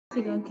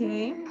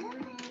Okay.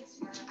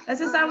 Let's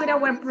start with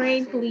our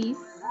prayer, please.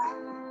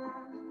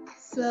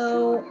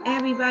 So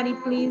everybody,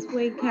 please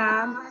wake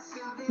up.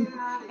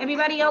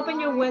 Everybody open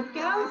your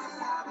webcams.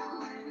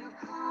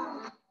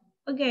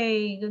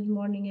 Okay, good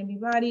morning,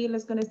 everybody.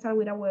 Let's gonna start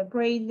with our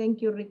prayer.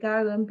 Thank you,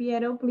 Ricardo and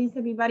Piero. Please,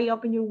 everybody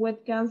open your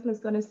webcams.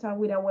 Let's gonna start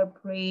with our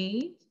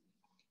prayer.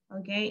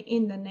 Okay,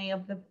 in the name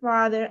of the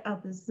Father,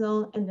 of the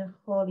Son, and the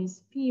Holy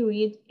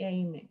Spirit.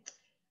 Amen.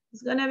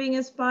 It's gonna be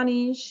in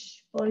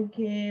Spanish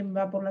porque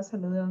va por la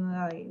salud de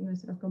una de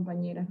nuestras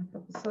compañeras, las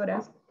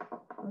profesoras.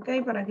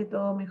 Ok, para que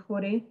todo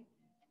mejore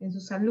en su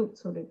salud,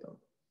 sobre todo.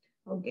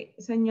 Ok,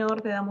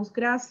 Señor, te damos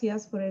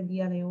gracias por el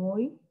día de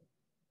hoy.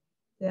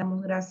 Te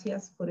damos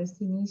gracias por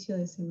este inicio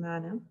de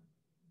semana.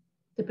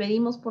 Te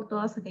pedimos por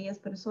todas aquellas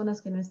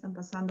personas que no están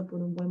pasando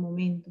por un buen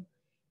momento,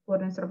 por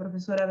nuestra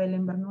profesora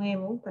Belén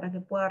Barnuevo, para que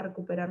pueda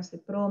recuperarse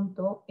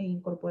pronto e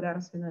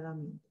incorporarse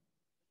nuevamente.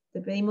 Te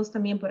pedimos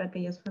también por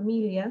aquellas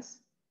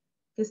familias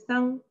que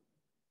están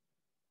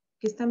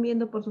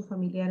viendo por sus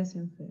familiares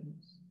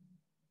enfermos.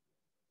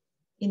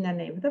 In the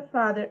name of the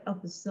Father,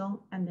 of the Son,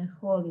 and the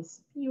Holy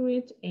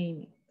Spirit.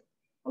 Amen.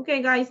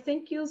 Okay, guys,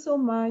 thank you so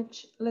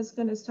much. Let's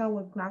gonna start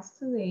with class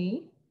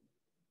today.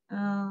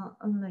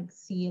 Let's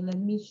see, let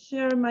me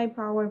share my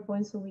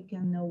PowerPoint so we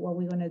can know what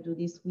we're gonna do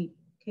this week,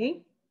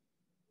 okay?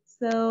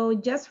 So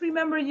just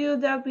remember you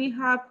that we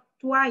have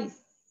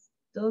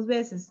dos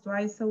veces,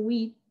 twice a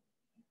week,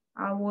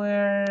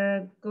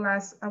 our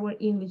class, our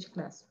English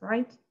class,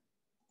 right?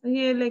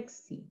 Okay, let's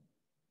see.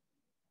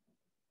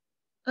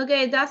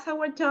 Okay, that's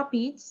our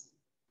topics,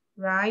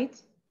 right?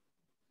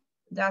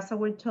 That's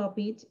our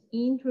topic.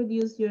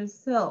 Introduce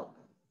yourself.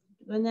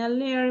 You're gonna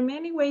learn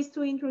many ways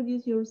to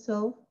introduce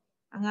yourself.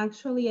 And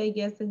actually, I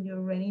guess that you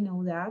already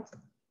know that.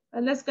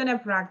 But let's gonna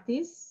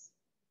practice.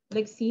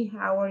 Let's see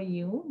how are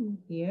you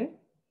here.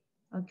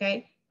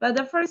 Okay, but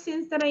the first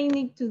thing that I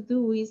need to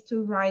do is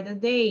to write the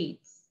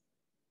dates.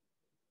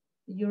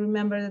 Do you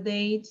remember the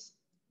dates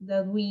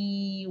that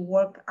we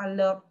worked a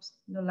lot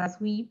the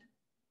last week?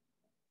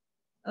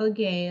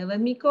 Okay, let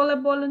me call a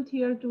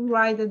volunteer to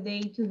write the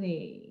date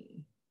today.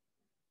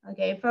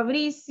 Okay,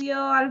 Fabricio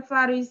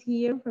Alfaro is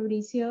here.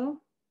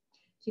 Fabricio.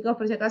 Chicos,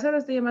 por si acaso lo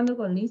estoy llamando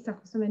con lista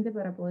justamente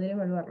para poder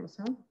evaluarlos.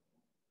 ¿Eh?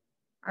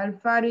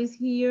 Alfaro is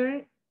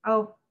here.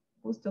 Oh,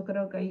 justo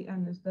creo que ahí,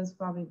 no, that's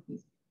Fabio.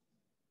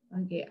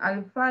 Okay,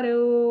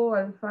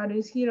 Alfaro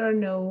is here or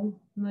no?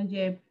 No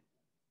yet.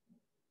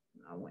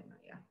 Ah, bueno,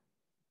 ya.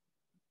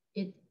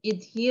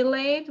 It's here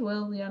late?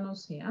 Well, ya no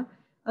sé. ¿Eh?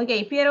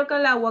 Okay, Piero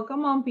Calagua,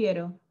 come on,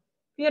 Piero.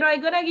 Piero,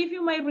 I'm gonna give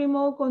you my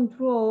remote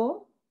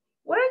control.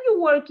 Where are you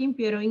working,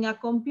 Piero? In a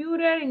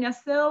computer, in a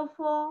cell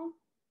phone?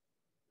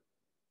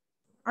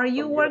 Are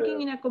you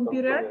working in a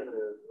computer?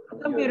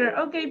 Computer.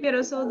 Okay,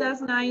 Piero, so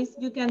that's nice.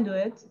 You can do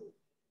it.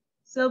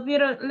 So,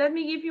 Piero, let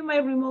me give you my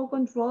remote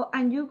control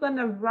and you're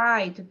gonna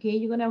write, okay?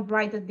 You're gonna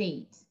write the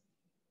date.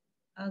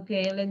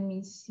 Okay, let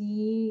me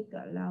see.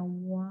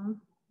 Calagua.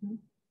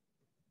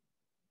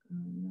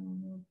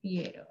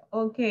 Piero.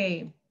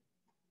 Okay.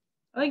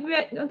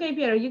 Okay,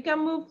 Piero, you can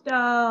move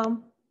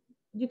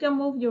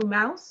your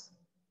mouse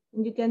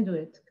and you can do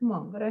it. Come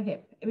on, go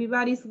ahead.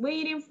 Everybody's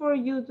waiting for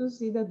you to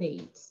see the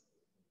dates.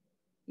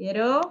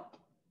 Piero.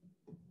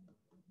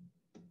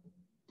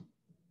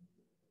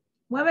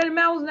 Mueve el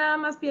mouse nada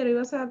más, Piero, y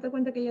vas a darte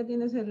cuenta que ya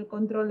tienes el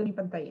control de mi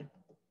pantalla.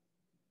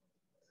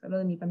 Solo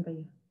de mi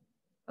pantalla.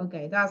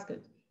 Okay, that's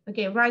good.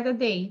 Okay, write the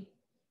date.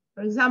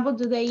 For example,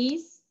 today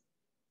is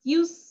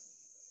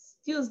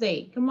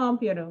Tuesday. Come on,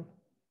 Piero.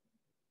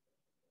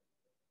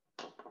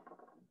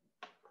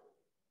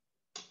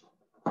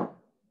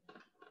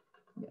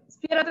 Yes.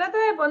 Piero, trata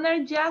de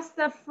poner just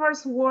the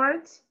first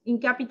word in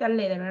capital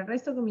letter, el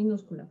resto con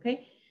minúscula,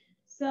 okay?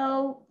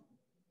 So,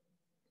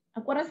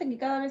 acuérdense que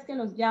cada vez que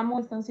los llamo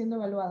están siendo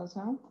evaluados,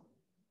 ¿ah? ¿Eh?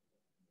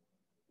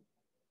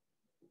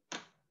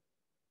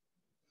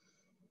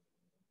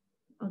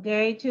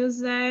 Okay,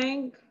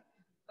 Tuesday.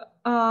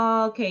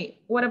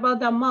 Okay, what about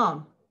the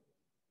month?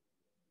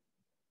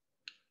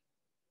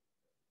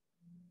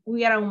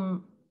 We are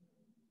on,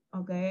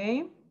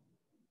 okay.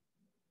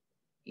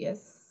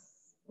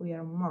 Yes, we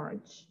are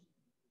March.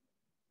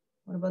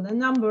 What about the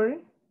number?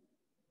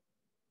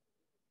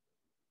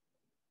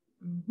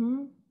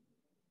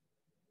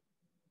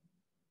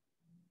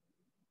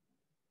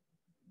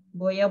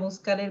 Voy a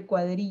buscar el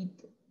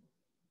cuadrito.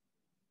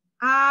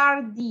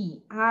 RD.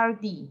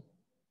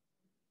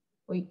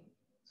 Uy,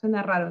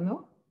 suena raro,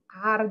 ¿no?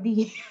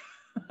 RD.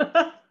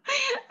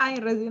 Ay,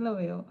 recién lo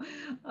veo.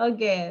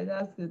 Okay,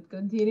 that's good.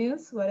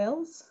 Continuous. What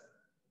else?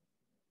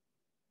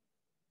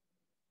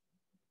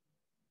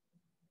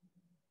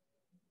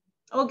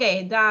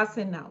 Okay, that's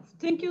enough.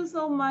 Thank you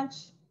so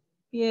much,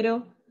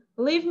 Piero.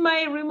 Leave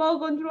my remote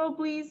control,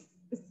 please.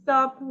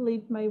 Stop.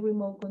 Leave my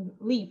remote control.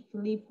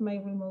 Leave my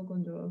remote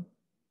control.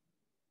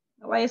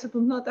 No vayas a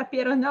tus notas,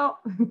 Piero, no.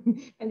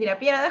 Mentira,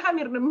 Piero, deja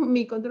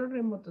mi control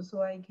remoto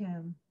so I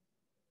can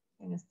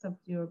stop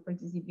your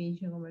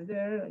participation over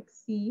there. Like,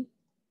 see.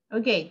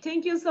 Okay,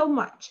 thank you so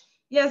much.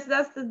 Yes,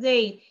 that's the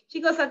date.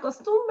 Chicos,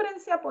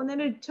 acostúmbrense a poner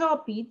el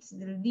topic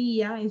del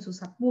día en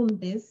sus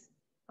apuntes.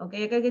 Ok,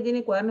 acá que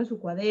tiene cuaderno en su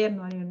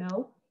cuaderno, I don't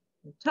know.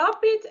 The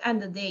topic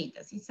and the date.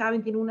 Así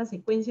saben, tiene una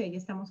secuencia de qué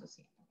estamos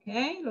haciendo.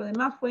 Ok, lo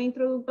demás fue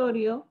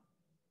introductorio.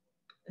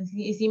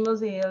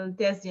 Hicimos el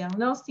test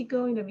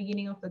diagnóstico in the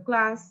beginning of the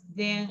class,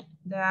 then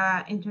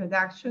the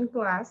introduction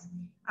class,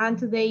 and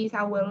today is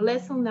our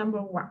lesson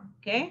number 1,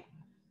 okay?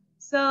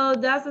 So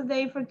that's the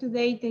day for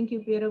today. Thank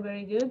you, Piero,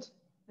 very good.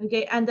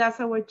 Okay, and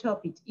that's our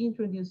topic,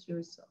 introduce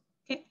yourself,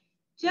 okay?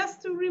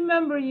 Just to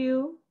remember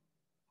you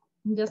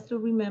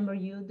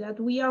that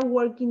we are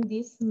working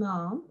this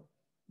month,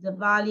 the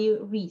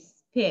value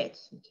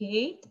respect,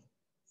 okay?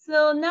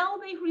 So now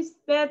they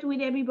respect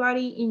with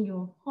everybody in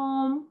your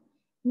home,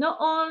 not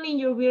only in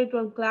your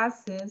virtual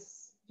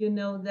classes, you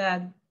know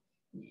that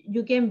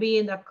you can be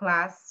in the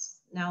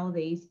class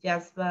nowadays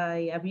just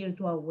by a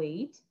virtual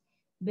way,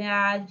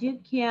 but you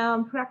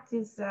can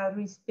practice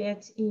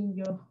respect in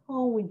your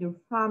home with your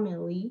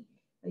family,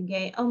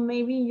 okay, or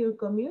maybe in your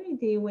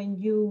community when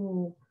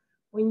you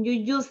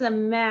use a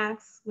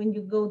mask, when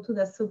you go to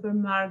the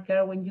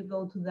supermarket, when you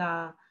go to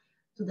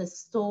the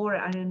store,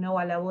 I don't know,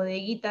 a la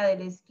bodeguita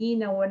de la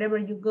esquina, wherever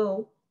you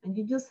go, and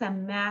you use a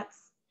mask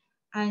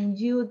and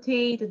you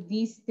take the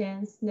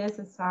distance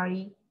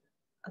necessary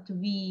to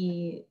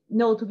be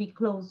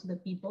close to the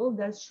people,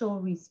 that show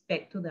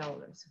respect to the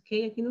others,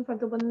 okay? Aquí nos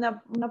faltó poner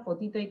una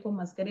fotito ahí con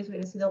mascarillas,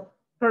 hubiera sido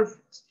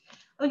perfect.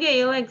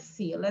 Okay, let's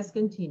see, let's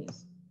continue.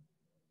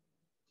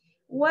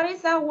 What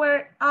is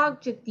our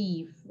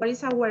objective? What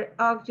is our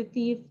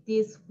objective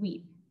this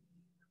week?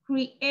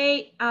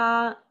 Create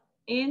an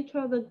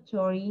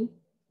introductory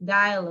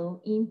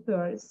dialogue in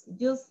pairs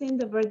using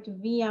the verb to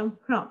be and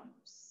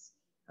prompts,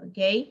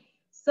 okay?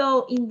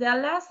 So in the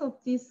last of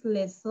this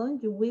lesson,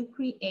 you will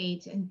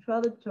create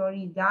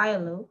introductory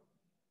dialogue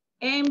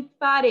en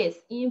pares,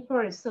 in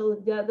pairs. So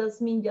that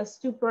does mean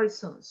just 2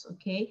 persons,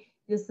 okay?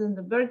 Using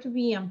the verb to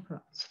be and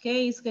prompts,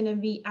 okay? It's gonna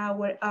be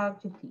our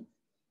objective.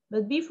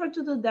 But before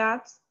to do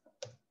that,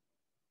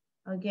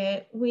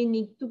 okay, we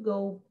need to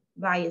go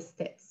by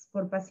steps,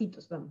 por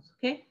pasitos, vamos,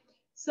 okay?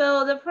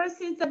 So the first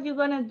thing that you're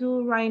gonna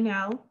do right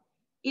now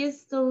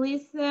is to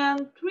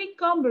listen 3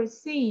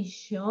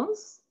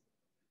 conversations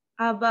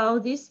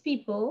about these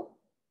people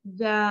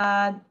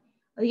that,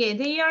 okay,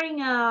 they are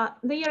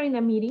in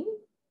a meeting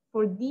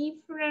for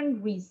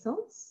different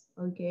reasons,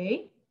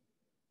 okay?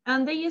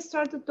 And they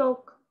start to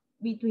talk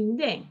between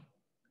them,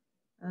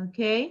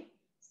 okay?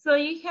 So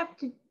you have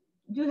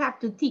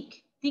to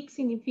tick. Tick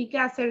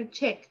significa hacer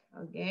check,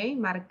 okay?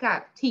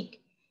 Marcar,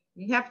 tick.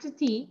 You have to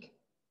tick,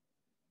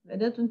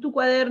 ¿verdad? En tu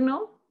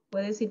cuaderno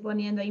puedes ir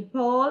poniendo ahí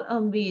Paul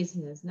on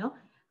business, ¿no?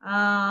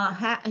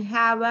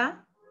 Java,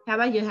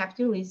 you have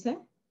to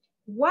listen.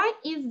 Why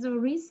is the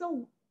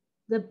reason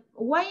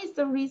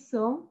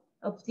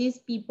of these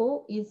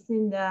people is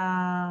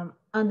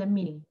on the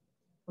meeting?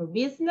 For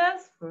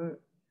business, for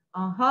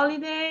on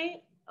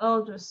holiday,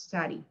 or to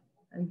study,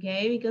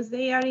 okay? Because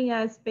they are in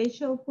a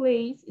special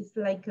place, it's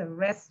like a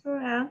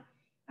restaurant,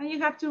 and you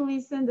have to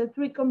listen to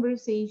 3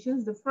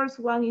 conversations. The first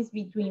one is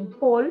between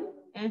Paul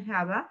and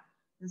Java.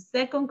 The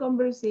second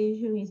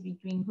conversation is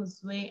between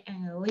Josue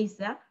and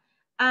Elisa.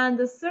 And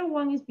the third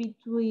one is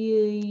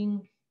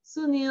between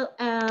Sunil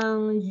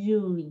and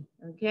Julie,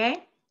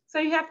 okay? So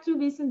you have to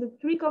listen to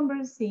 3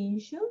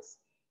 conversations,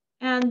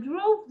 and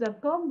through the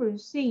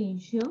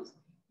conversations,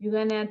 you're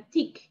gonna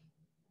tick.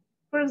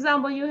 For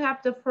example, you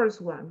have the first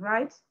one,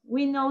 right?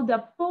 We know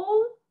that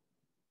Paul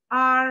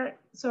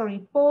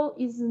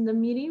is in the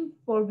meeting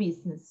for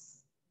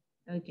business.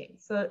 Okay,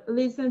 so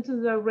listen to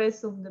the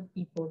rest of the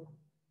people,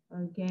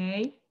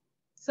 okay?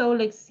 So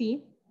let's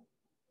see,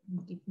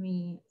 give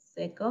me a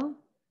second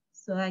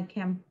so I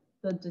can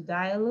put the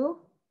dialogue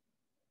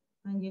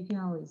and you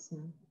can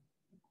listen.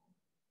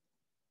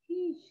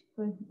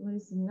 What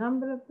is the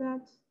number of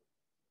that?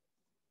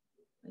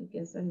 I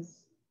guess that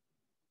is,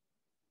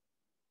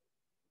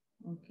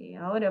 okay,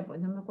 ahora pues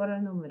no me acuerdo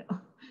el número.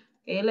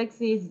 Okay, let's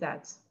see is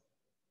that.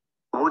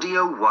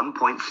 Audio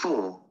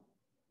 1.4.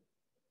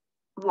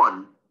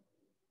 1.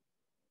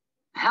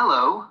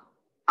 Hello,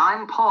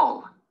 I'm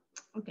Paul.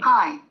 Okay.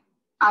 Hi,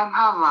 I'm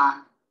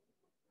Hava.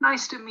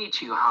 Nice to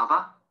meet you,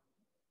 Hava.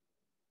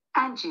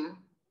 And you?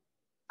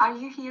 Are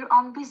you here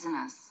on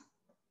business?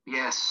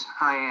 Yes,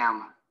 I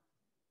am.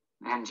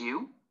 And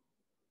you?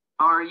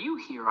 Are you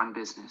here on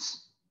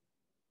business?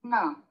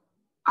 No,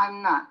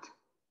 I'm not.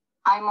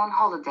 I'm on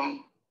holiday.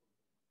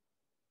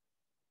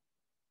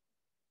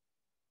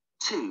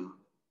 2.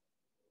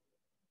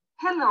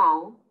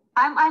 Hello,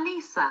 I'm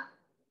Alisa.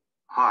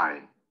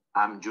 Hi,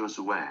 I'm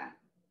Josué.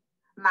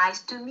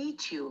 Nice to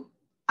meet you.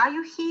 Are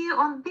you here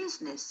on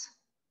business?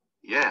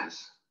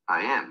 Yes,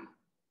 I am.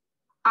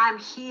 I'm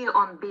here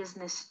on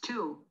business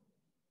too.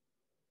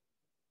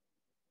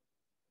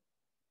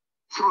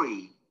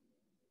 3.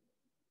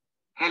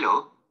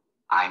 Hello,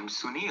 I'm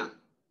Sunil.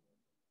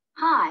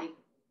 Hi,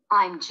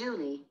 I'm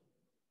Julie.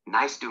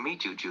 Nice to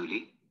meet you,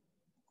 Julie.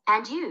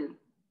 And you?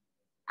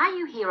 Are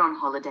you here on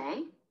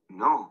holiday?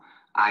 No,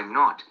 I'm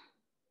not.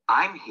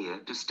 I'm here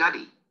to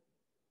study.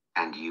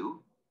 And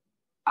you?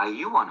 Are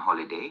you on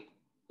holiday?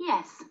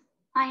 Yes,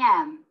 I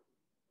am.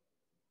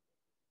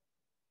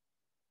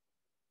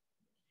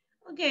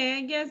 Okay,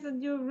 I guess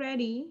that you're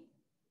ready.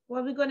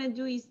 What we're gonna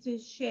do is to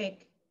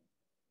check.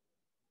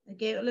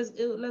 Okay,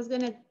 let's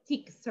gonna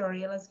tick.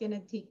 Sorry, let's gonna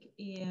tick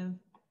if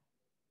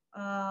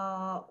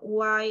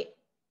why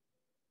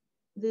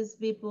these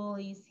people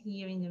is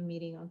here in the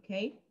meeting.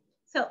 Okay,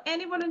 so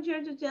any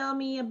volunteer to tell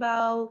me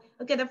about?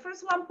 Okay, the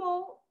first one,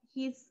 Paul,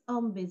 his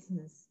own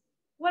business.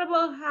 What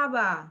about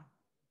Haba?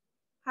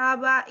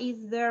 Haba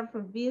is there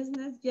for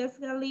business.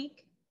 Jessica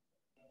Leak.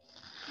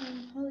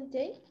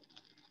 Holiday.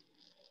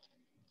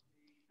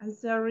 I'm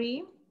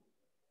sorry.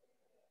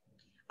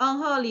 On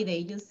holiday,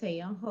 you say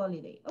on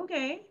holiday.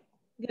 Okay,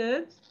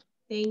 good.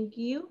 Thank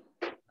you.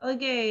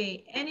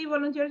 Okay, any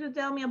volunteer to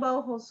tell me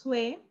about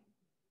Josue?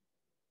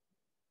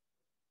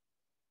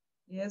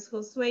 Yes,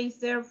 Josue is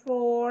there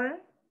for.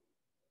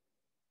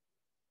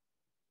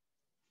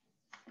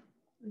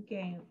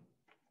 Okay.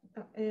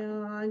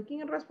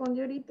 ¿Quién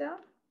respondió ahorita?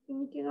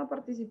 ¿Quién ha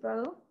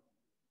participado?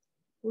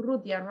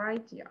 Urrutia,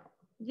 right? Yeah.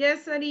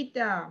 Yes,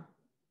 Sarita.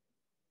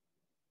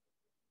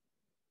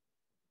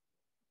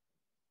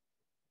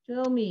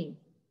 Show me.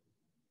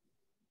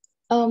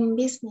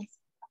 Business.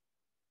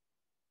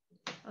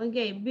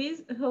 Okay,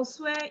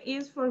 Josue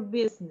is for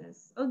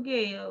business.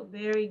 Okay,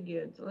 very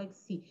good. Let's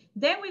see.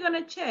 Then we're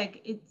gonna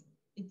check is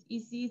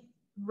it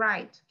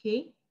right,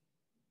 okay?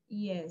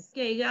 Yes.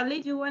 Okay,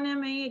 Ali, do you wanna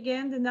make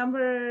again the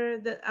number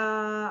that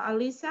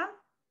Alisa?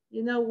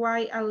 You know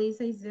why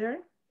Alisa is there?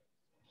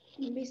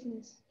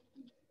 Business.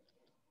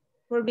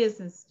 For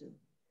business too.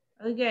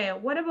 Okay,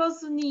 what about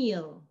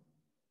Sunil?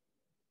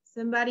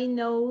 Somebody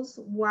knows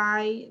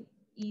why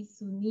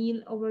is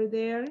Sunil over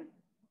there?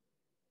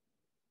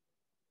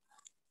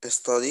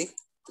 Study.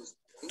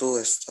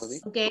 To study.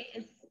 Okay,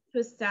 it's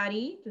to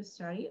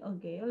study.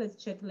 Okay,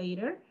 let's check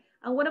later.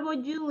 And what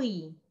about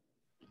Julie?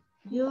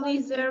 Julie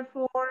is there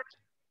for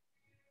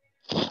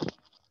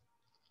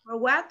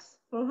what?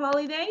 For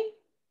holiday?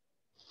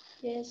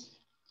 Yes.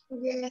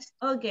 Yes.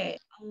 Okay,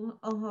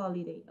 on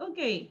holiday.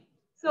 Okay,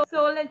 so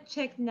let's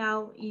check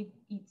now if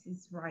it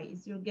is right.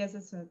 If your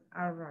guesses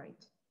are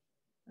right.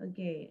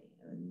 Okay,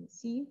 let me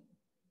see.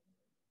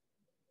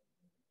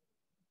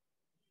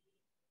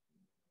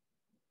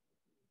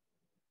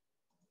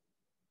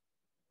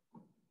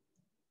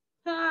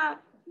 Ah,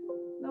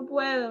 no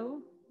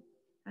puedo.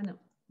 Ah, no.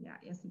 Yeah,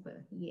 yes, sí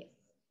puedo. Yes.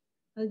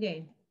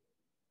 Okay.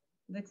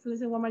 Let's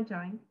listen one more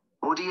time.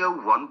 Audio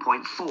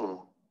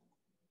 1.4.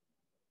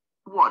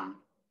 1.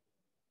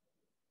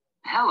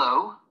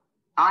 Hello,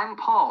 I'm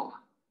Paul.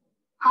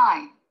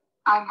 Hi,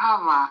 I'm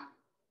Hava.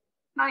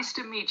 Nice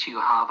to meet you,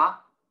 Hava.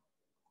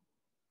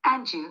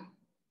 And you?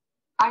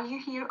 Are you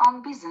here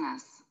on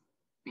business?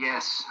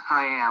 Yes,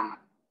 I am.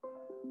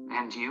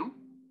 And you?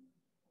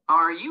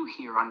 Are you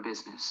here on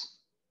business?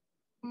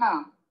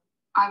 No,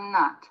 I'm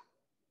not.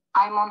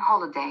 I'm on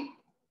holiday.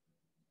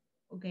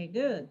 Okay,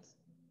 good.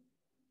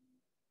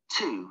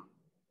 2.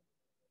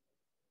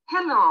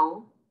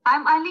 Hello,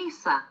 I'm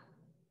Alisa.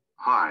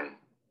 Hi,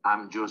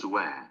 I'm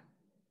Josué.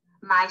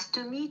 Nice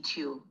to meet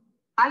you.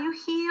 Are you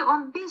here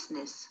on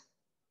business?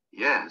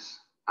 Yes,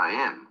 I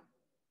am.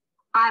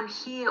 I'm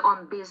here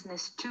on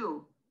business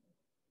too.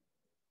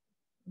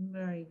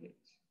 Very good.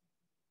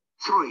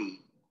 3.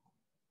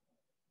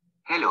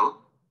 Hello,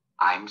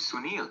 I'm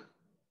Sunil.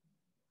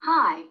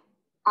 Hi,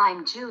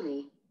 I'm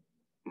Julie.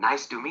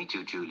 Nice to meet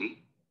you,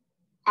 Julie.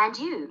 And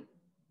you?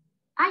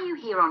 Are you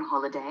here on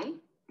holiday?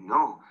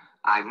 No,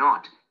 I'm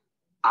not.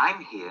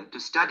 I'm here to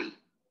study.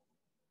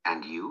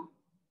 And you?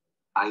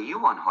 Are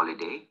you on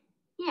holiday?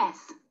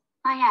 Yes,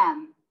 I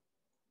am.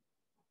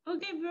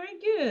 Okay, very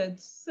good.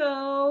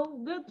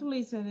 So good to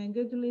listen and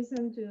good to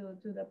listen to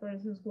the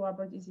persons who are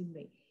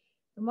participating.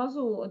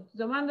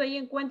 Tomando ahí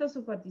en cuenta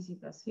su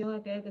participación,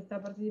 aquel que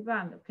está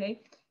participando,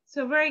 okay?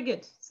 So very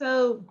good.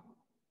 So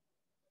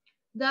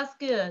that's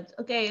good.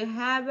 Okay,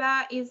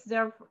 Hava is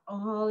there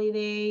on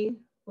holiday.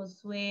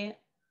 Josue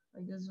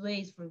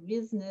is for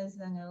business,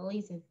 and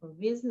Elise is for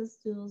business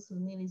too.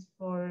 Sunil is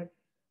for,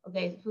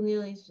 okay,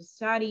 Sunil is to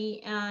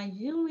study, and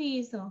Julie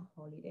is on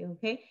holiday,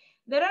 okay?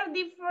 There are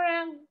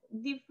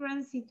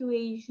different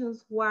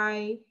situations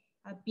why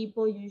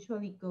people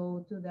usually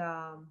go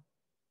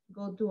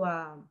to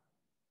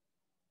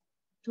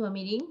a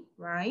meeting,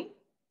 right?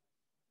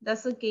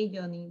 That's okay,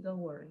 Johnny, don't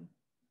worry.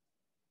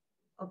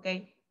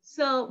 Okay,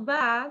 so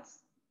but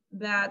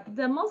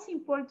the most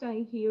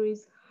important here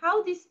is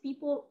how these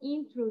people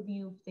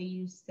introduce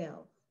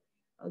themselves,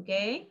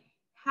 okay?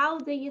 How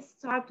they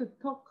start to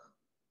talk.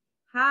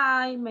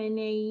 Hi, my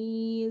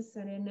name is,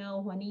 I don't know,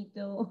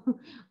 Juanito,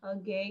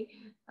 okay?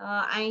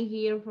 I'm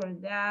here for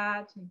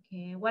that,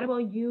 okay? What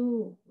about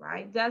you,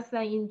 right? That's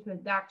the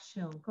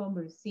introduction,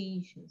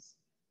 conversations.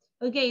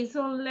 Okay,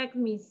 so let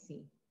me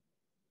see.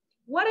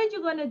 What are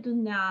you gonna do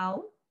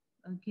now,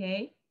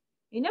 okay?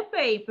 In a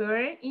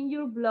paper, in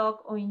your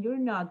blog, or in your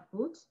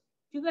notebooks,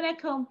 you're gonna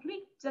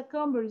complete the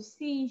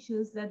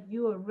conversations that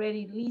you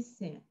already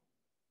listened,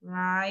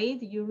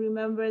 right? You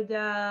remember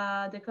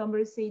the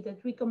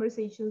three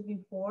conversations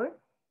before?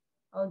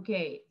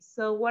 Okay,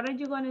 so what are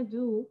you gonna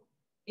do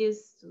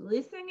is to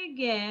listen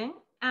again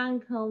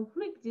and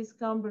complete this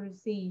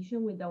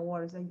conversation with the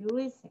words that you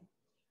listen.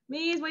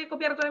 Miss, ¿voy a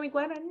copiar todo mi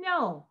cuaderno?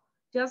 No,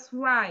 just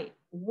write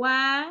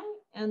one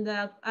and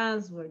the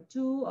answer,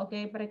 two,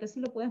 okay, para que así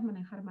lo puedas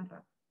manejar más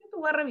rápido. Yo te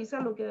voy a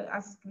revisar lo que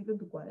has escrito en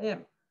tu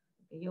cuaderno.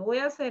 Lo que yo voy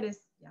a hacer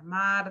es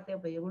llamarte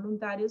o pedir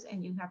voluntarios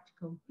and you have to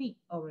complete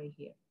over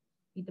here.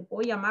 Y te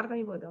puedo llamar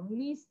también porque tengo mi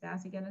lista,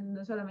 así que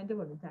no solamente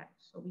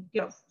voluntarios. So be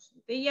careful.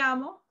 Si te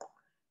llamo,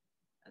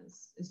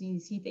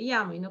 si te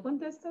llamo y no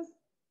contestas,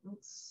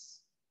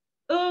 oops,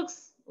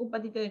 un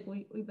patito de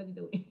cuy, uy,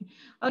 patito de cuy.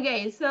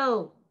 Okay,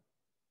 so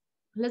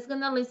let's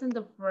gonna listen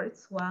the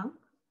first one.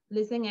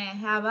 Listen, I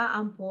have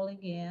and Paul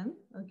again,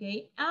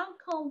 okay, and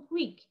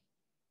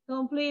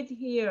complete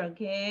here,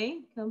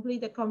 okay,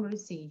 complete the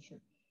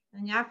conversation.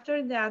 And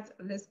after that,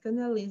 let's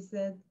gonna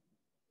listen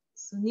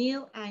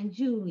Sunil and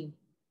Julie,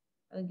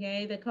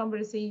 okay, the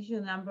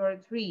conversation number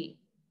 3.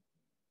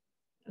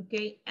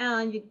 Okay,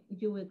 and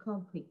you will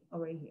complete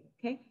over here,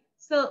 okay?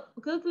 So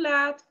good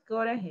luck,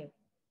 go ahead.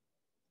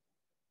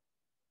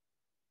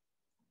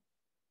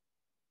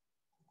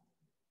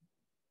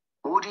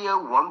 Audio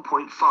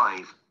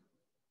 1.5.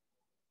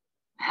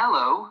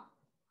 Hello,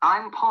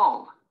 I'm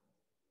Paul.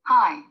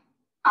 Hi,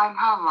 I'm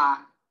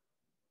Hava.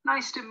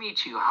 Nice to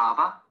meet you,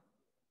 Hava.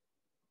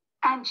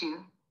 And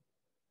you?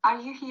 Are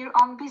you here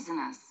on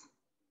business?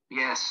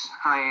 Yes,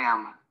 I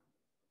am.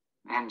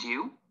 And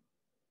you?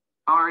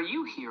 Are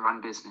you here on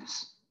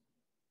business?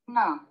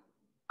 No,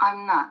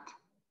 I'm not.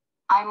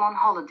 I'm on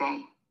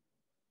holiday.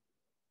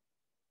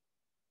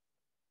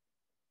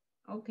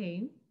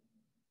 Okay.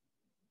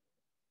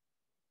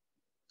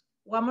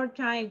 One more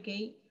time,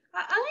 okay?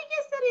 I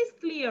guess that is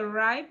clear,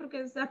 right?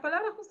 Because las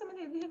palabras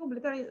justamente que dije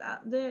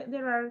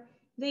completar,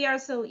 they are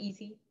so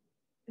easy.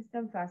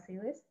 Están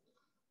fáciles.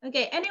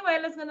 Okay, anyway,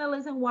 let's gonna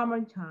listen one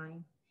more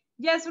time.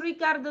 Yes,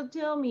 Ricardo,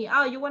 tell me.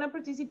 Oh, you want to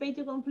participate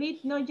to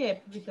complete? No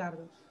yet,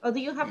 Ricardo. Or do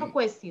you have a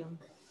question?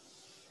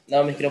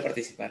 No, me quiero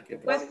participar.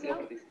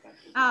 Question?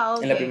 Ah,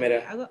 okay. En la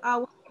primera. I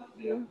will help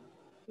you.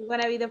 You're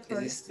gonna be the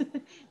first.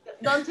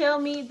 Don't tell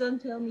me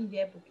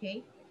yet,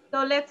 okay?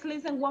 So let's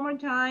listen one more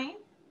time,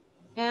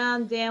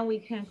 and then we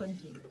can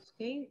continue,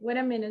 okay? Wait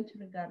a minute,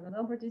 Ricardo,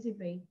 don't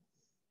participate.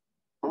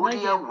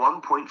 Audio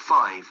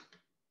 1.5.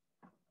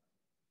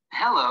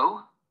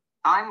 Hello,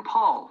 I'm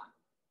Paul.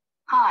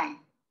 Hi,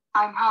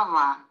 I'm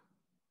Hava.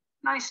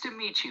 Nice to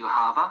meet you,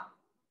 Hava.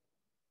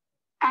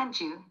 And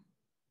you?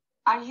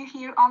 Are you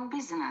here on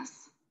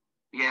business?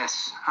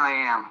 Yes, I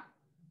am.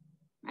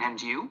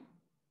 And you?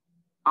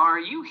 Are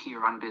you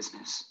here on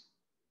business?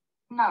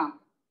 No,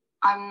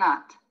 I'm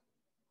not.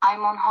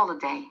 I'm on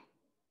holiday.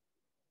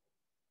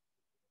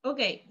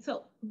 Okay,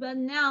 so, but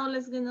now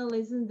let's gonna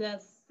listen to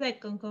the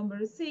second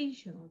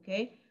conversation,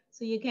 okay?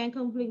 So you can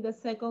complete the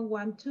second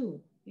one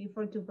too,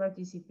 before to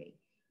participate.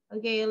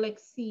 Okay,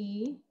 let's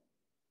see.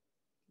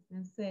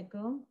 A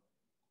second.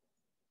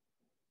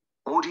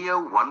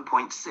 Audio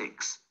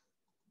 1.6.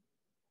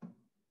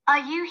 Are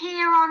you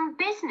here on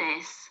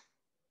business?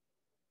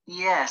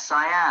 Yes,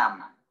 I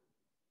am.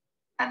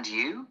 And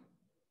you?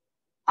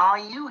 Are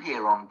you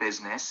here on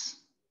business?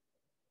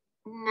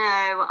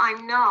 No,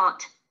 I'm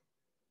not.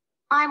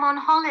 I'm on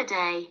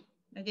holiday.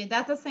 Okay,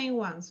 that's the same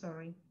one,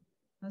 sorry.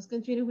 Let's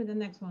continue with the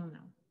next one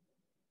now.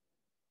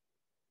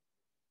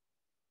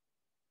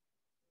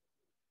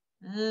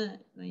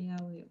 No hay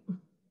audio.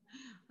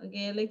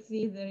 Okay, let's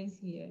see if there is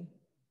here.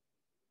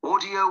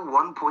 Audio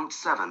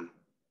 1.7.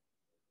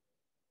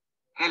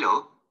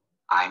 Hello,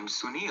 I'm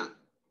Sunil.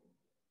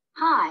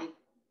 Hi,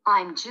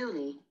 I'm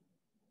Julie.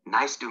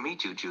 Nice to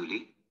meet you,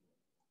 Julie.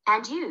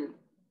 And you?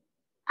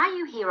 Are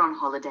you here on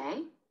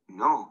holiday?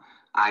 No,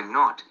 I'm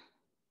not.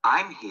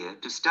 I'm here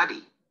to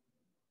study.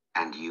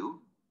 And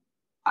you?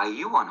 Are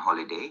you on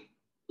holiday?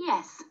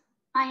 Yes,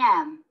 I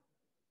am.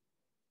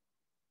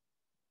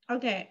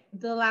 Okay,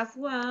 the last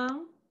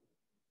one.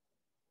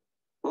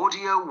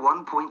 Audio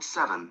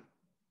 1.7.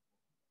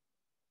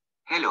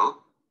 Hello,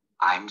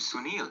 I'm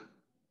Sunil.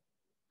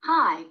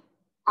 Hi,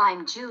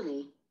 I'm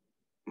Julie.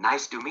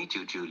 Nice to meet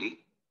you, Julie.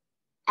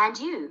 And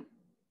you?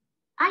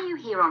 Are you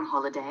here on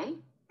holiday?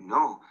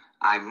 No,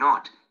 I'm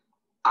not.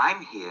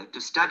 I'm here to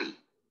study.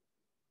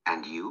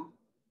 And you?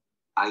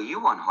 Are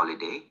you on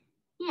holiday?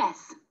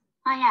 Yes,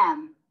 I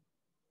am.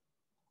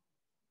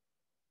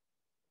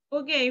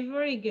 Okay,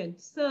 very good.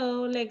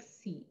 So let's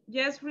see.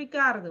 Yes,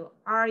 Ricardo,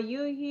 are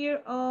you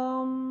here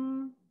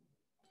on?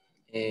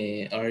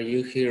 Are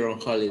you here on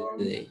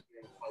holiday?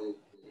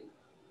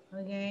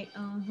 Okay,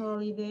 on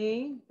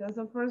holiday. That's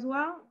the first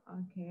one.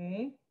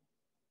 Okay.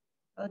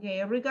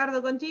 Okay,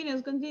 Ricardo,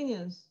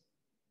 continues.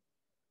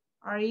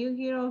 Are you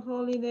here on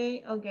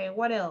holiday? Okay,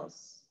 what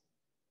else?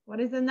 What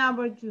is the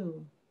number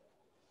 2?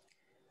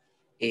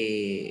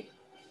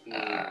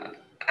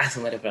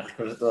 Su madre, para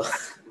recordar todo.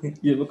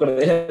 Yo me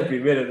acordé de la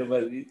primera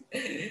nomás.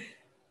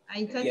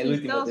 Ahí está Y al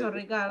último, chistoso,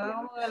 Ricardo.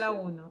 Vamos a la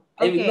 1.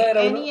 Ay, Okay, no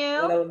era any uno, no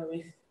era else? uno,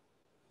 Miss.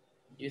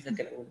 Yo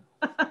saqué la 1.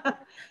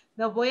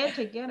 Lo voy a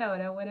chequear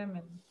ahora, wait a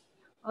minute.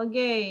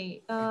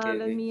 Okay, Okay,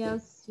 let me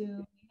ask you,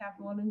 we have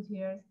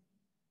volunteers.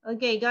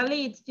 Okay,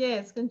 Galit,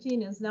 yes,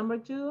 continues. Number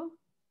 2.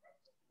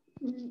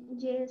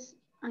 Yes,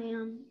 I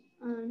am.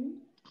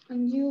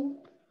 And you,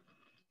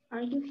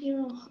 are you here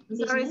on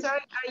Sorry, business? are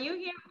you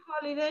here on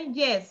holiday?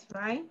 Yes,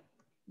 right?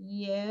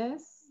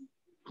 Yes.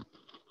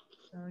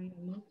 Sorry,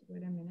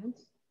 wait a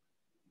minute.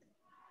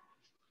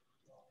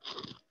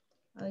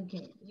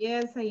 Okay,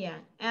 yes, I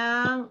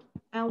am.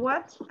 And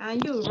what?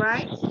 And you,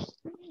 right?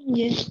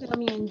 Yes. Tell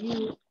me, and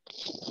you.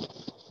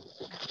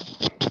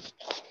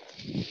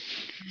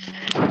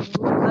 And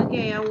you.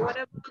 Okay, and what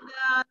about the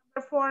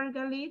number 4,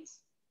 Galit?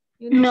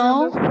 You know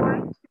No.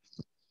 number 4?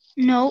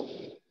 No.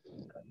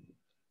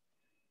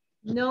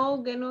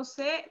 No, que no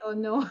sé, or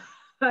no?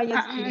 I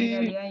just kidding,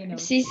 Galit, I know.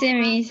 Sí, se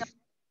me.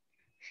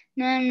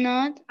 No, I'm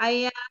not.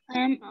 I am.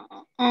 I'm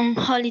on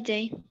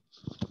holiday.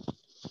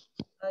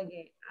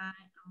 Okay, I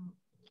am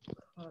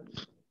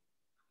holiday.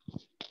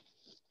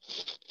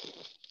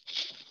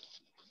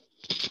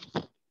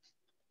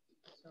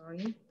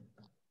 Sorry.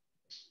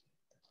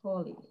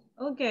 Holiday.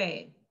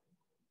 Okay.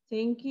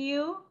 Thank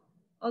you.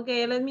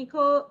 Okay, let me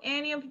call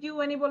any of you,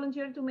 any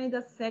volunteer to make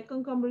the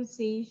second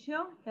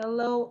conversation.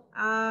 Hello,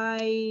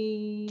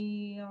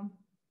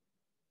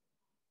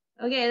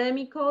 okay, let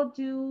me call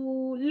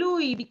to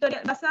Louis.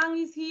 Victoria, Basan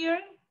is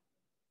here.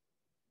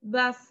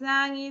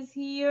 Basan is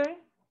here.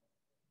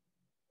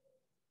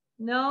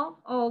 No,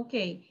 ok.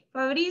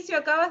 Fabricio,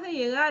 acabas de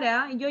llegar,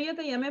 ¿ah? Yo ya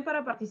te llamé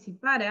para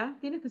participar, ¿ah?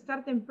 Tienes que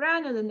estar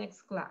temprano en the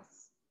next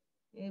class.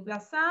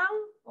 Basan,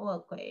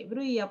 ok,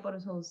 brilla por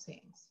su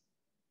ausencia.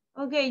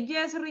 Ok,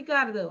 yes,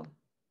 Ricardo.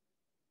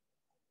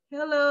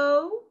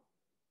 Hello.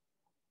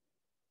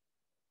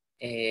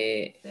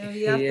 Te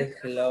olvidaste Yes,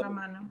 hello. la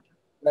mano.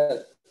 No,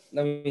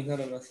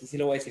 sí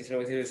lo voy a decir, sí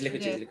lo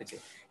escuché.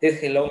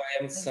 Yes, hello,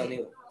 I am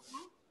Sonny.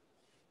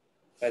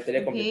 Para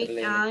te completar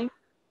la M.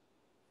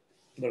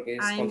 Porque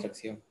es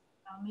contracción.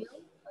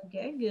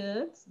 Okay,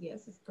 good.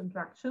 Yes, it's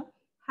contraction.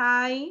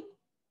 Hi.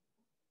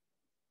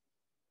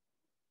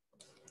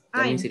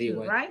 También I'm sería you,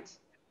 igual. right?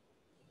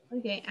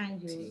 Okay, and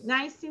you. Sí.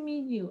 Nice to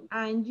meet you.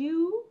 And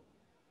you?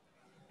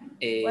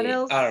 What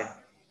else?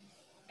 R.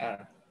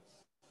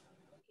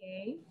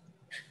 Okay.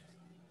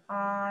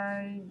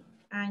 Are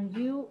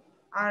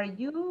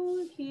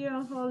you here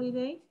on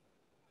holiday?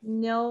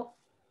 No.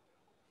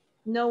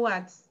 No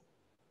what?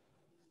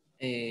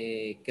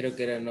 Creo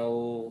que era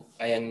no,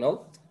 I am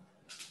not.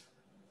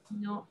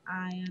 No,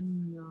 I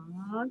am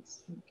not.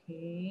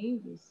 Okay,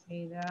 you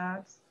say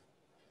that.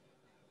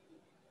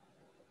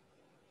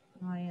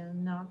 No, I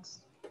am not.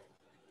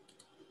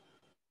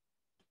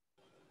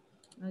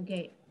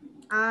 Okay,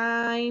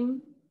 I'm.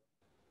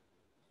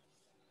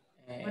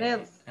 What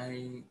else?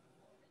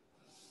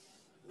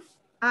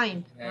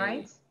 I'm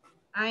right.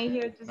 I'm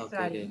here to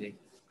study.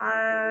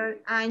 Okay.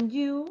 And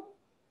you?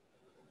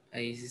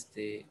 Ahí es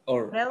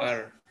or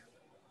are.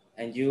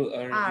 And you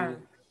are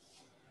you.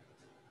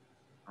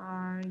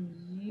 Are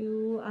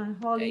you on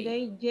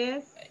holiday?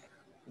 Yes.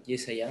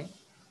 Yes, I am.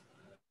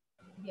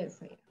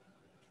 Yes, I am.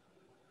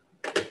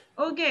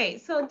 Okay,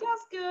 so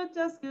that's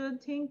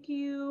good. Thank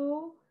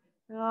you.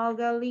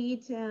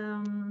 Galit,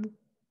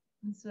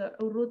 so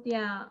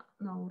Urrutia,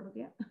 no,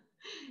 Urrutia.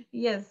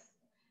 Yes.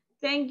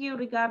 Thank you,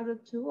 Ricardo,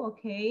 too.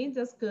 Okay,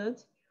 that's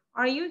good.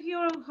 Are you here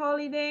on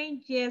holiday?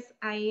 Yes,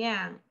 I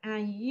am.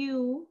 And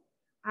you?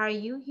 Are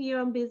you here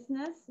on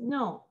business?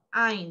 No,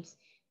 I'm.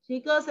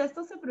 Chicos,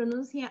 esto se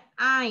pronuncia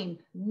I'm.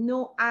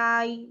 No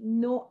I,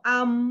 no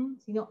am,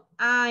 sino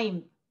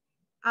I'm.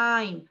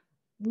 I'm.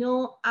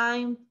 No,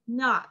 I'm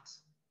not.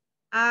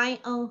 I'm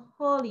on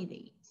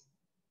holiday.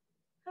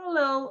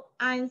 Hello,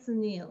 I'm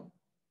Sunil.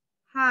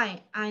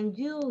 Hi, I'm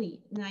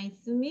Julie. Nice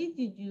to meet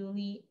you,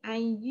 Julie.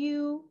 And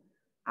you?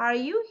 Are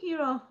you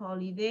here on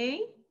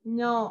holiday?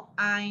 No,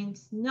 I'm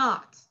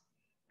not.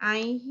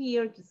 I'm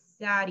here to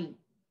study.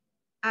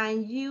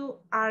 And you,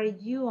 are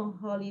you on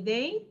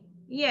holiday?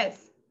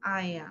 Yes,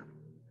 I am.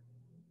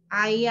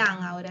 I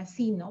am, ahora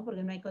sí, ¿no?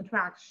 Porque no hay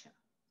contraction.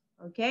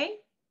 Okay?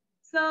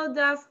 So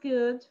that's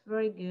good,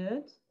 very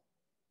good.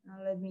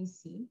 Now let me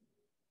see.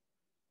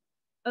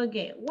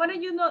 Okay, what are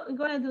you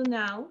gonna do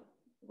now?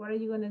 What are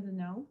you gonna do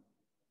now?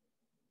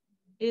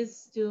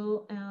 Is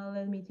to,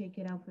 let me take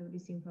it out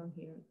everything from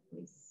here,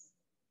 please.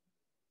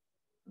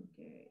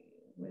 Okay,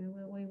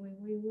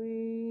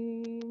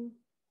 wait.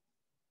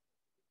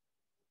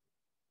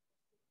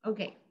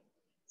 Okay,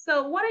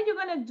 so what are you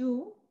gonna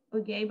do,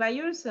 okay, by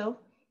yourself,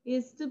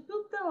 is to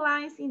put the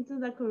lines into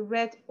the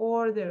correct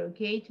order,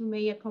 okay, to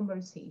make a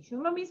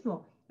conversation. Lo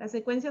mismo, la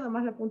secuencia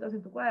nomás la apuntas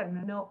en tu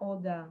cuaderno, no all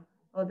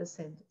the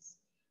sentence.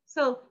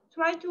 So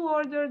try to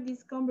order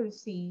this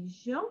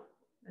conversation,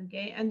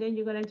 okay, and then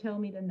you're gonna tell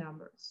me the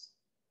numbers.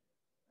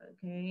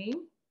 Okay.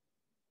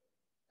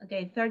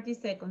 Okay, 30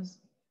 seconds.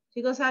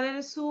 Chicos, sale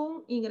el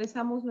Zoom,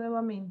 ingresamos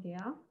nuevamente,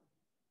 ¿ah?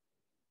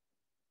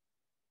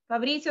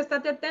 Fabricio,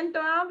 estate atento,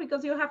 ¿ah?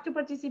 Because you have to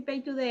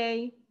participate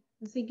today.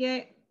 Así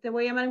que te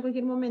voy a llamar en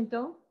cualquier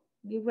momento.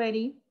 Be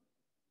ready.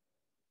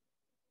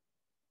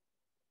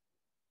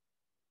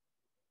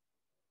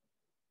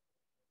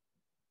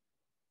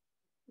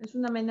 Es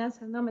una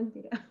amenaza, no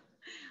mentira.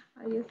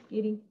 I just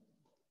kidding.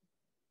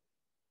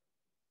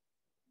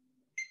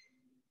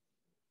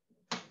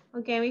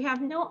 Okay, we have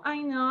no,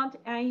 I'm not.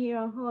 I'm here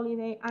on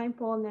holiday. I'm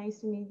Paul. Nice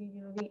to meet you,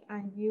 Julie.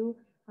 And you?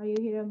 Are you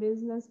here on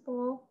business,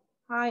 Paul?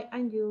 Hi,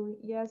 I'm Julie.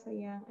 Yes,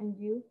 I am. And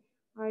you?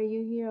 Are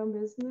you here on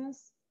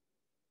business?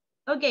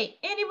 Okay,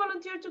 any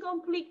volunteer to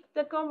complete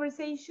the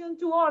conversation,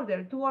 to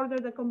order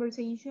the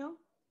conversation?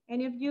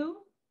 Any of you?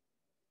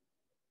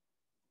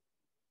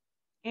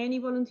 Any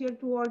volunteer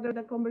to order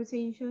the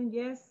conversation?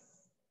 Yes.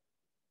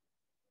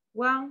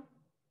 1,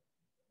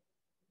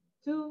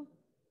 2.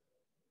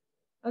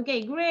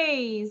 Okay,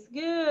 Grace.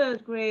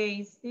 Good,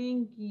 Grace.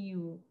 Thank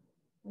you.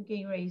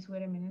 Okay, Grace,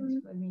 wait a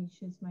minute. Let me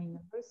choose my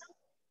numbers.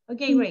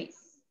 Okay,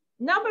 Grace.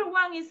 Number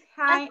 1 is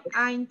hi,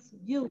 and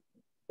you.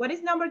 What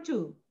is number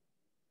 2?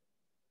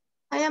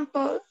 I am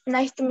Paul.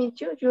 Nice to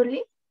meet you,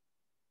 Julie.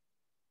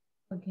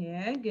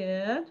 Okay,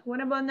 good.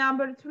 What about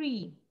number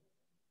 3?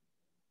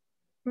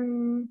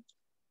 And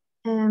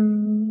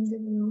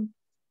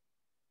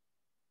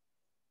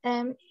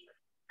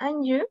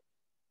you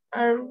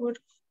are what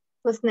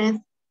was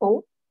next?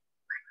 Oh.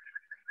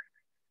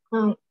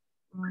 Okay,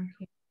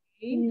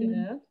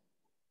 good.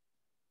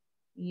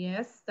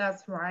 Yes,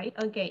 that's right.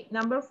 Okay,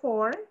 number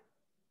 4.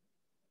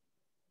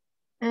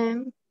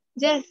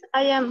 Yes,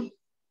 I am.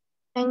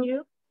 And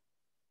you?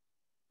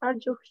 Are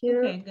you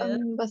here Okay, good.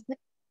 on business?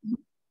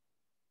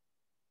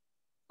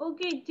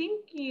 Okay,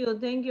 thank you.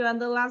 Thank you. And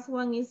the last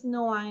one is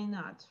no, I'm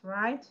not,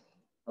 right?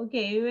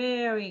 Okay,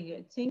 very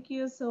good. Thank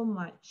you so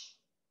much.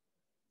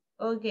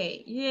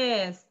 Okay,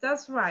 yes,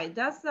 that's right.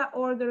 That's the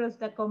order of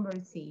the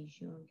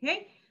conversation,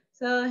 okay?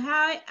 So,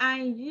 hi,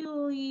 I'm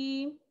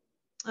Julie.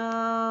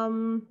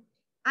 I'm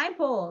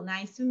Paul.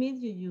 Nice to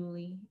meet you,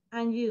 Julie.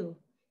 And you.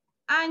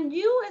 And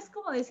you es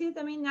como decir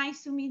también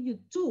nice to meet you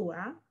too,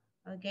 ¿ah?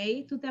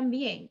 Okay, tú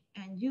también.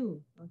 And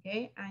you,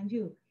 okay? And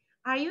you.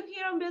 Are you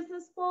here on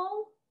business,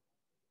 Paul?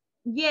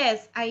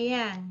 Yes, I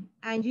am.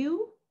 And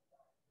you?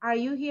 Are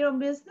you here on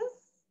business?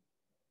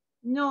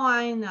 No,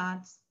 I'm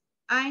not.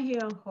 I'm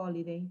here on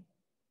holiday.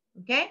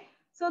 Okay?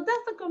 So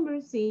that's the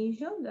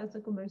conversation. That's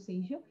the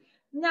conversation.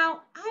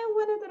 Now, I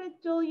wanted to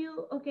tell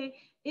you, okay,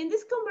 in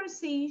this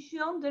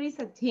conversation, there is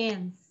a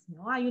tense,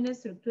 ¿no? Hay una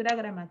estructura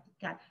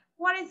gramatical.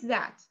 What is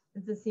that?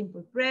 It's the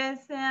simple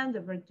present,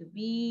 the verb to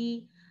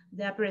be,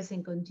 the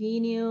present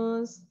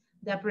continuous,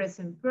 the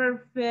present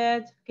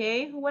perfect,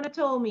 okay? Who wanna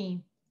tell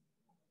me?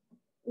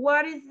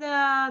 What is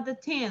the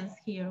tense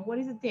here? What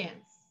is the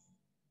tense?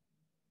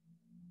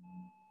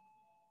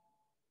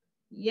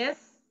 Yes?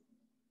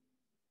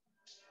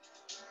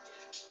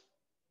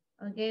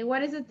 Okay,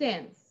 what is the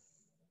tense?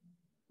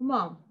 Come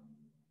on.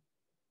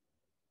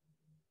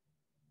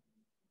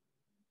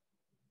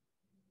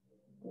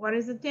 What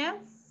is the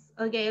tense?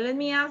 Okay, let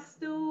me ask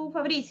to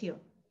Fabricio.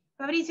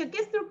 Fabricio, ¿qué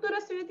estructura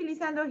estoy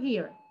utilizando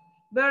here?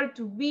 Verb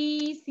to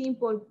be,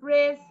 simple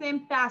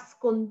present, past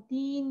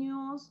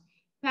continuous,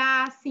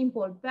 past,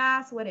 simple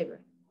past,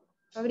 whatever.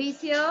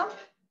 Fabricio,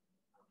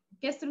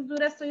 ¿qué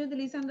estructura estoy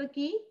utilizando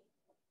aquí?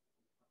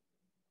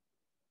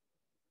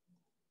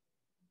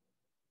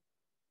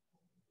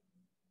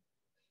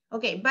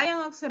 Ok,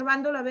 vayan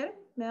observándolo, a ver,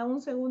 me dan un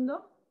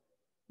segundo.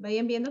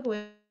 Vayan viendo que voy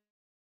a...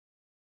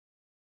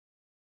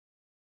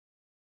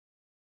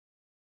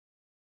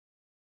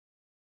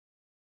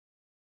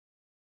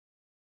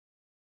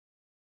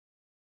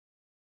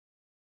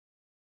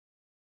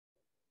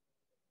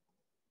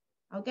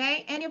 Ok,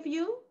 any of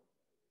you?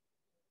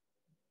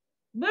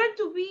 Verb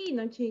to be,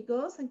 ¿no,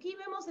 chicos? Aquí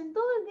vemos en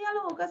todo el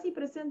diálogo casi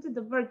presente the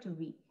verb to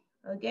be.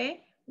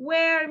 Ok,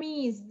 where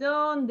means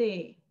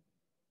 ¿dónde?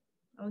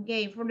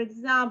 Okay, for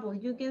example,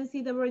 you can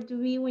see the verb to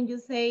be when you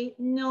say,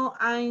 no,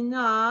 I'm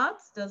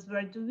not. That's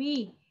verb to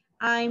be.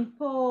 I'm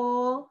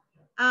Paul.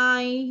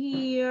 I'm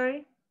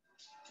here.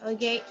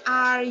 Okay,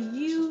 are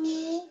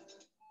you,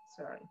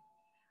 sorry.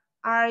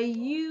 Are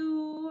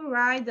you,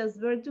 right? That's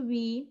verb to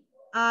be.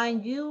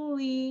 I'm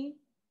Julie.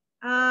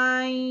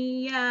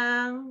 I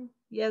am.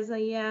 Yes, I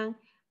am.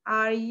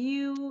 Are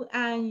you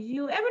and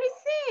you?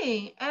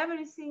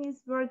 Everything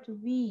is verb to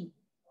be,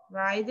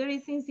 right? There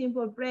isn't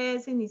simple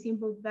present, ni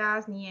simple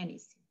past, ni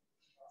anything.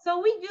 So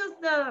we use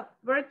the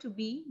verb to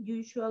be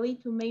usually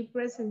to make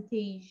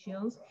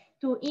presentations,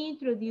 to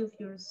introduce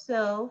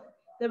yourself.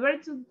 The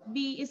verb to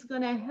be is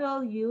gonna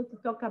help you to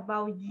talk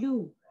about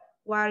you.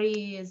 What are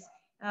you,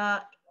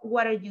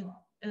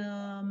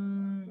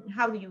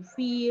 how do you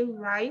feel,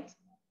 right?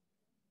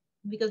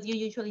 Because you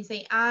usually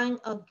say, I'm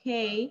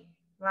okay,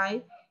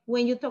 right?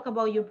 When you talk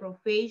about your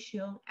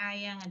profession, I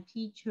am a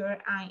teacher,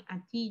 I'm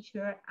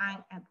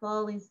a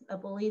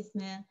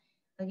policeman,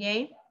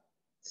 okay?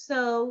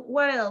 So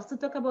what else? To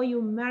talk about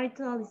your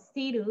marital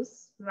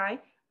status,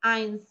 right?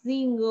 I'm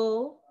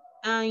single,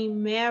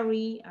 I'm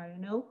married, I don't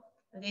know.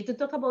 Okay, to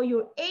talk about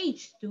your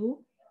age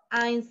too,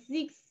 I'm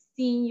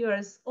 16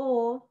 years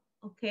old,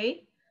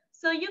 okay?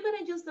 So you're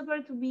gonna use the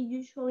verb to be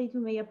usually to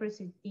make a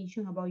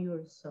presentation about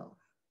yourself.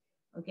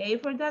 Okay,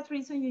 for that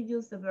reason, you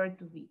use the verb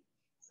to be.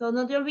 So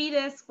no te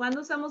olvides,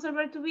 cuando usamos el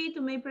verb to be to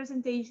make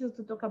presentations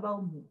to talk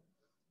about me.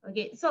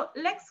 Okay, so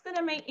let's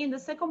gonna make in the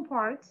second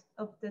part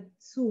of the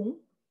Zoom,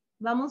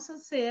 vamos a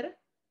hacer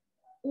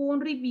un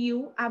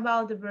review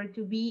about the verb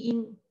to be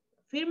in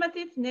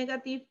affirmative,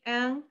 negative,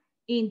 and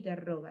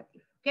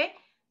interrogative. Okay,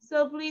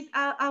 so please,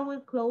 I will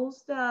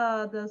close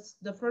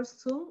the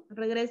first Zoom.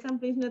 Regresan,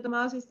 please, no he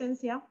tomado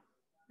asistencia.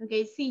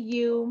 Okay, see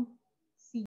you.